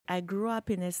I grew up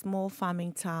in a small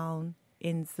farming town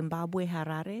in Zimbabwe,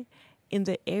 Harare. In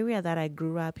the area that I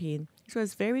grew up in, it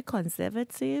was very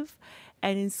conservative.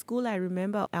 And in school, I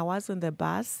remember I was on the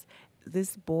bus.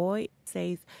 This boy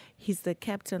says he's the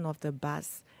captain of the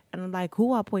bus. And I'm like,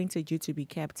 who appointed you to be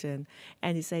captain?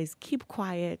 And he says, keep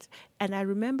quiet. And I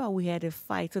remember we had a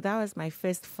fight. So that was my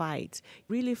first fight,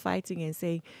 really fighting and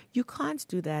saying, you can't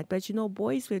do that. But,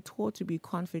 boys were taught to be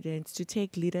confident, to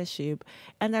take leadership.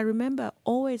 And I remember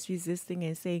always resisting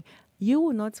and saying, you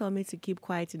will not tell me to keep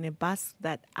quiet in a bus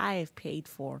that I have paid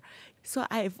for. So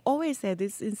I've always had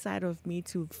this inside of me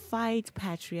to fight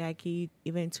patriarchy,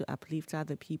 even to uplift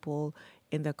other people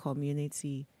in the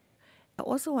community. I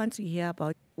also want to hear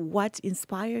about what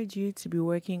inspired you to be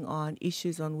working on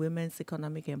issues on women's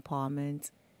economic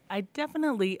empowerment. I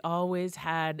definitely always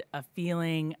had a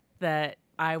feeling that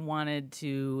I wanted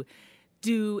to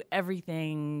do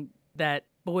everything that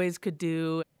boys could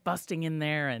do, busting in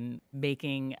there and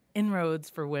making inroads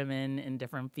for women in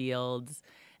different fields.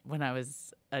 When I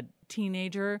was a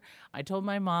teenager, I told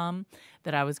my mom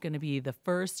that I was going to be the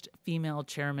first female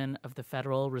chairman of the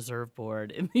Federal Reserve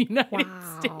Board in the United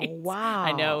States. Wow.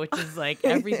 I know, which is like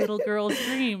every little girl's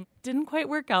dream. Didn't quite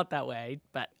work out that way,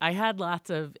 but I had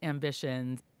lots of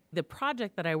ambitions. The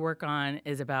project that I work on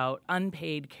is about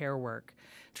unpaid care work,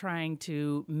 trying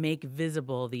to make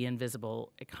visible the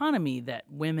invisible economy that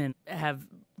women have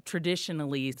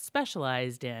traditionally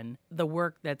specialized in, the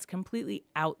work that's completely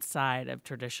outside of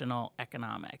traditional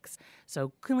economics.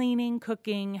 So cleaning,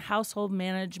 cooking, household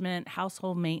management,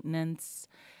 household maintenance,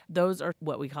 those are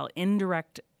what we call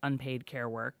indirect unpaid care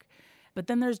work. But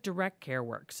then there's direct care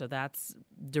work. So that's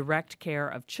direct care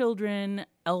of children,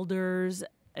 elders.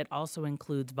 It also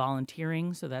includes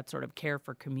volunteering, so that's sort of care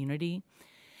for community,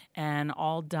 and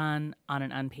all done on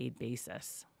an unpaid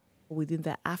basis. Within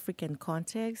the African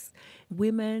context,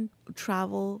 women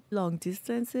travel long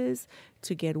distances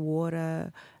to get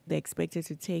water. They're expected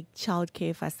to take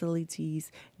childcare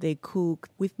facilities. They cook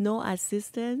with no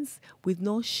assistance, with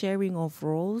no sharing of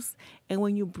roles. And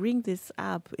when you bring this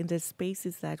up in the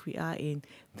spaces that we are in,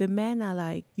 the men are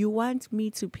like, you want me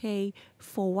to pay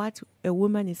for what a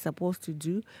woman is supposed to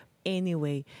do?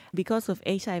 Anyway, because of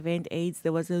HIV and AIDS,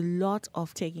 there was a lot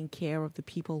of taking care of the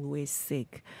people who were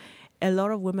sick. A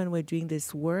lot of women were doing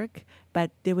this work,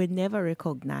 but they were never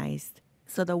recognized.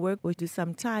 So the work we do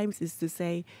sometimes is to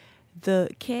say the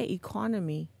care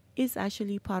economy is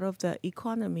actually part of the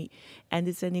economy, and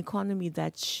it's an economy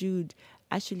that should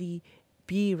actually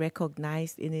be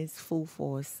recognized in its full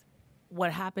force.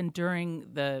 What happened during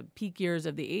the peak years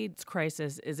of the AIDS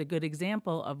crisis is a good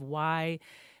example of why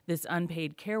this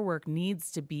unpaid care work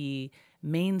needs to be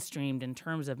mainstreamed in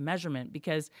terms of measurement,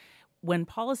 because when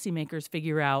policymakers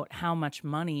figure out how much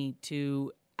money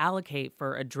to allocate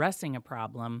for addressing a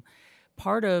problem,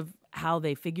 part of how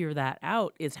they figure that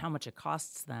out is how much it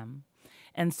costs them.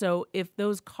 And so if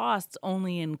those costs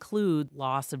only include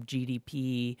loss of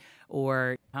GDP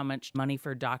or how much money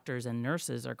for doctors and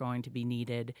nurses are going to be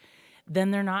needed,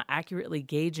 then they're not accurately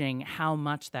gauging how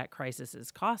much that crisis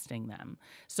is costing them.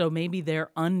 So maybe they're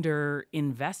under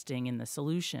investing in the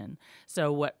solution.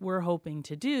 So what we're hoping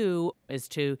to do is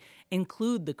to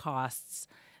include the costs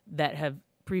that have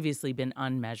previously been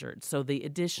unmeasured. So the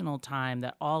additional time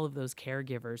that all of those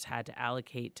caregivers had to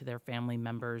allocate to their family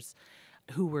members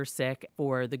who were sick,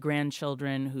 or the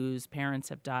grandchildren whose parents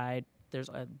have died, there's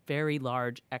a very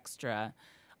large extra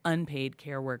unpaid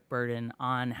care work burden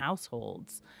on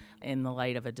households in the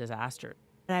light of a disaster.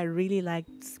 I really like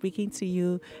speaking to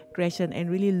you, Gretchen, and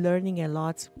really learning a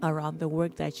lot around the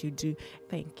work that you do.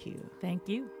 Thank you. Thank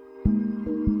you.